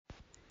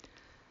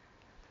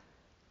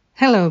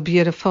Hello,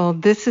 beautiful.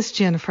 This is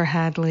Jennifer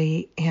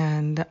Hadley,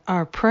 and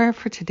our prayer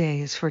for today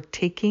is for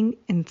taking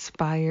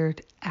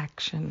inspired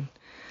action.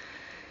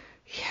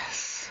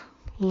 Yes,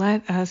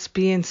 let us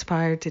be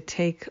inspired to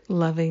take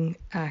loving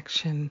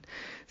action.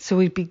 So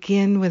we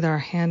begin with our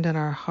hand on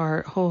our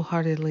heart,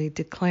 wholeheartedly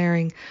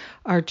declaring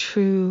our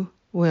true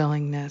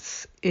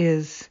willingness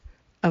is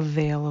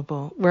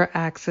available. We're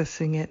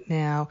accessing it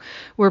now.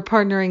 We're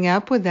partnering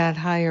up with that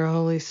higher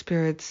Holy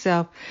Spirit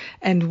self,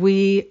 and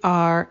we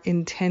are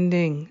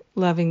intending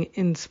loving,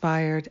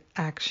 inspired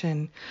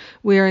action.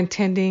 We are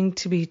intending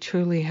to be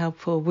truly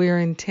helpful. We are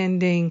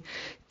intending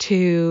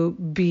to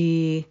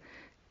be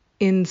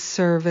in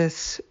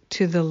service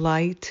to the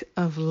light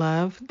of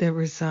love that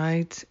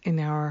resides in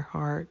our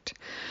heart.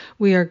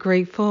 We are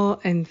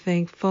grateful and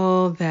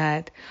thankful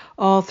that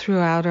all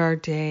throughout our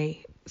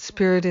day,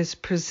 Spirit is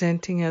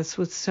presenting us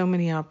with so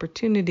many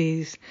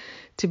opportunities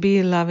to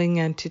be loving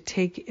and to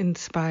take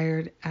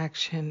inspired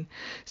action.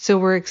 So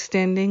we're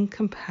extending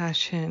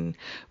compassion.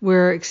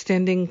 We're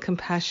extending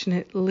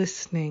compassionate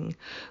listening.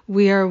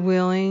 We are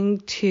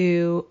willing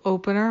to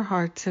open our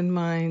hearts and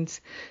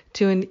minds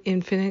to an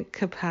infinite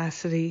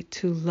capacity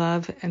to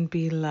love and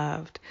be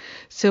loved.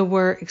 So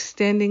we're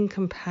extending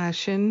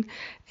compassion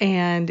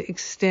and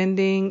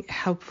extending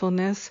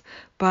helpfulness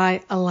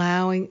by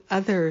allowing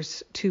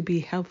others to be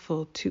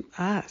helpful to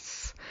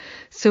us.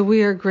 So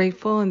we are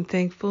grateful and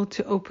thankful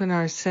to open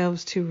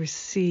ourselves to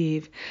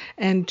receive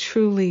and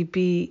truly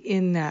be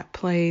in that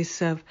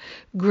place of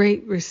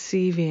great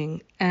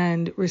receiving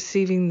and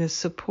receiving the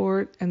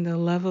support and the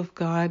love of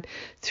God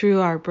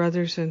through our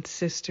brothers and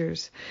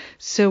sisters.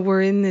 So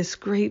we're in this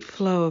great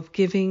flow of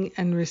giving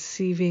and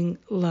receiving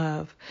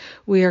love.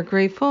 We are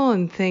grateful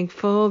and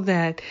thankful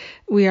that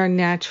we are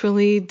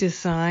naturally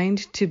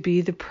designed to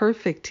be the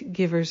perfect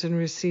givers and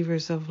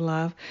receivers of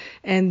love.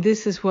 And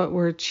this is what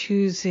we're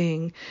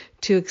choosing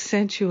to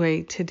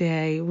accentuate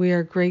today. We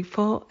are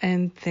grateful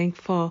and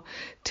thankful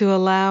to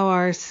allow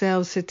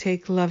ourselves to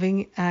take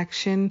loving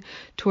action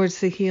towards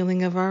the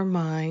healing of our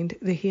mind,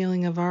 the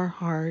healing of our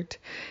heart,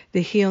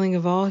 the healing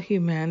of all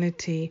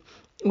humanity.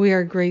 We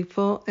are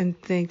grateful and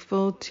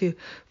thankful to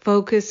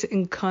focus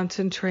and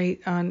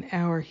concentrate on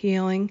our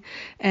healing,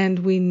 and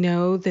we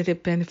know that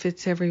it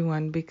benefits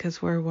everyone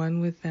because we're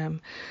one with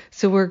them.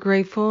 So we're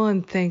grateful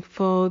and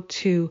thankful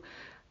to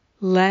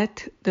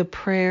let the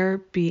prayer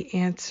be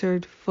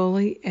answered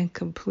fully and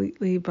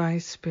completely by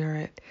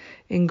Spirit.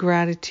 In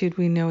gratitude,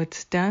 we know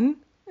it's done,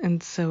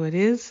 and so it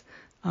is.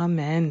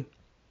 Amen.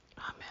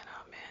 Amen.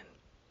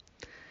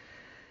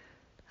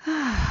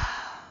 Amen.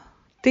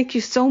 Thank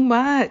you so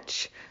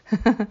much.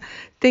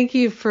 Thank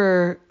you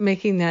for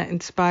making that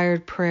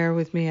inspired prayer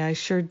with me. I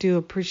sure do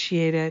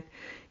appreciate it.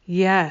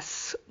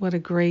 Yes, what a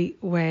great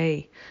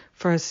way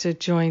for us to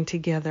join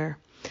together.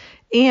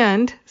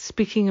 And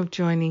speaking of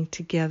joining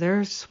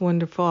together,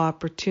 wonderful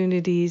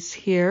opportunities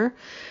here.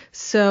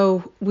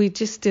 So we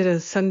just did a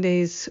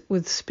Sundays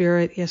with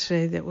Spirit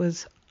yesterday that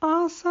was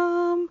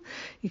awesome.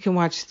 You can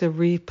watch the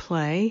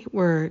replay.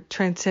 We're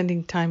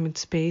transcending time and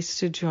space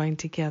to join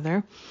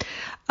together.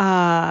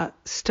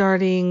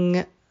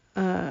 Starting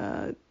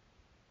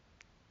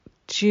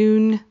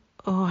June,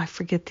 I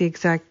forget the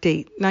exact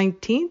date,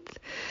 19th,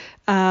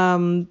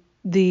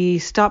 the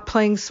Stop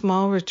Playing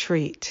Small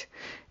retreat.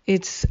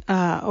 It's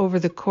over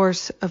the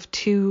course of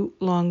 2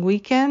 long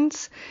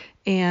weekends,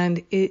 and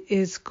it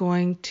is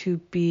going to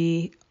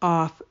be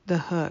off the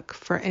hook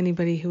for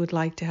anybody who would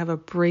like to have a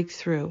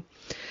breakthrough.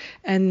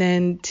 And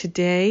then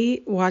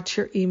today, watch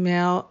your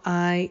email.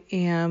 I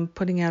am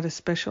putting out a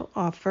special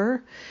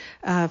offer.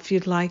 If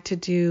you'd like to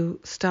do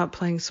Stop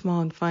Playing Small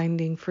and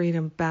Finding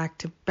Freedom back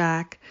to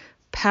back,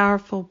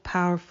 powerful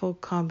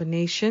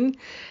combination.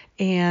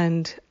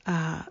 And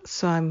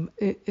so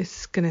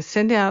it's going to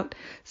send out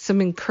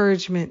some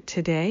encouragement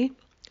today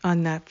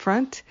on that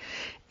front.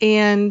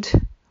 And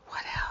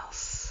what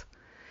else?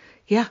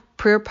 Yeah,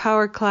 prayer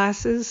power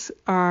classes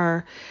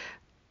are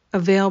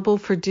available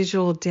for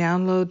digital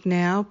download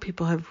now.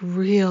 People have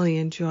really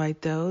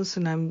enjoyed those,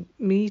 and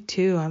me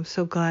too. I'm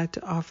so glad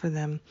to offer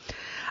them.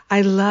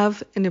 I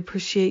love and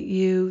appreciate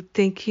you.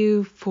 Thank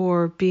you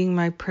for being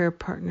my prayer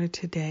partner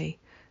today.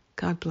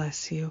 God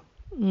bless you.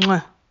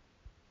 Mwah.